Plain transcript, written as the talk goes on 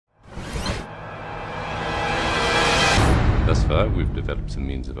far, we've developed some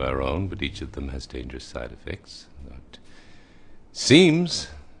means of our own, but each of them has dangerous side effects. It seems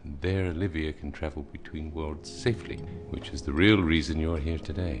their Olivia can travel between worlds safely, which is the real reason you're here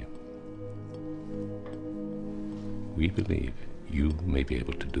today. We believe you may be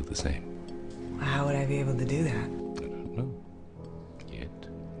able to do the same. How would I be able to do that? I don't know yet.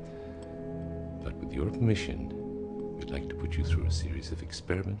 But with your permission, we'd like to put you through a series of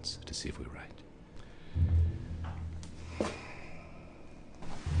experiments to see if we're right.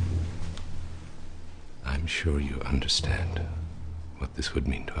 I'm sure you understand what this would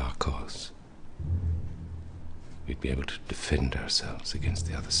mean to our cause. We'd be able to defend ourselves against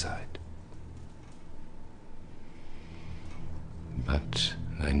the other side. But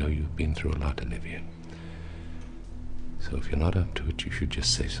I know you've been through a lot, Olivia. So if you're not up to it, you should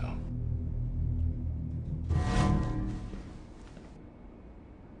just say so.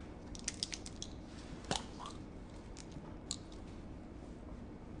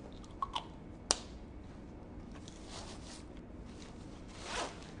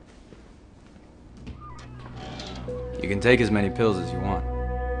 You can take as many pills as you want.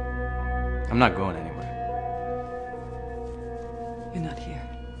 I'm not going anywhere. You're not here.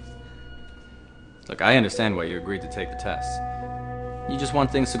 Look, I understand why you agreed to take the test. You just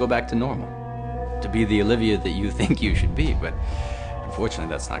want things to go back to normal. To be the Olivia that you think you should be, but unfortunately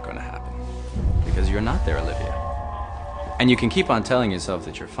that's not going to happen. Because you're not there, Olivia. And you can keep on telling yourself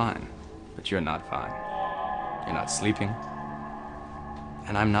that you're fine, but you're not fine. You're not sleeping.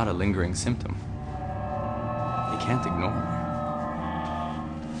 And I'm not a lingering symptom. You can't ignore me.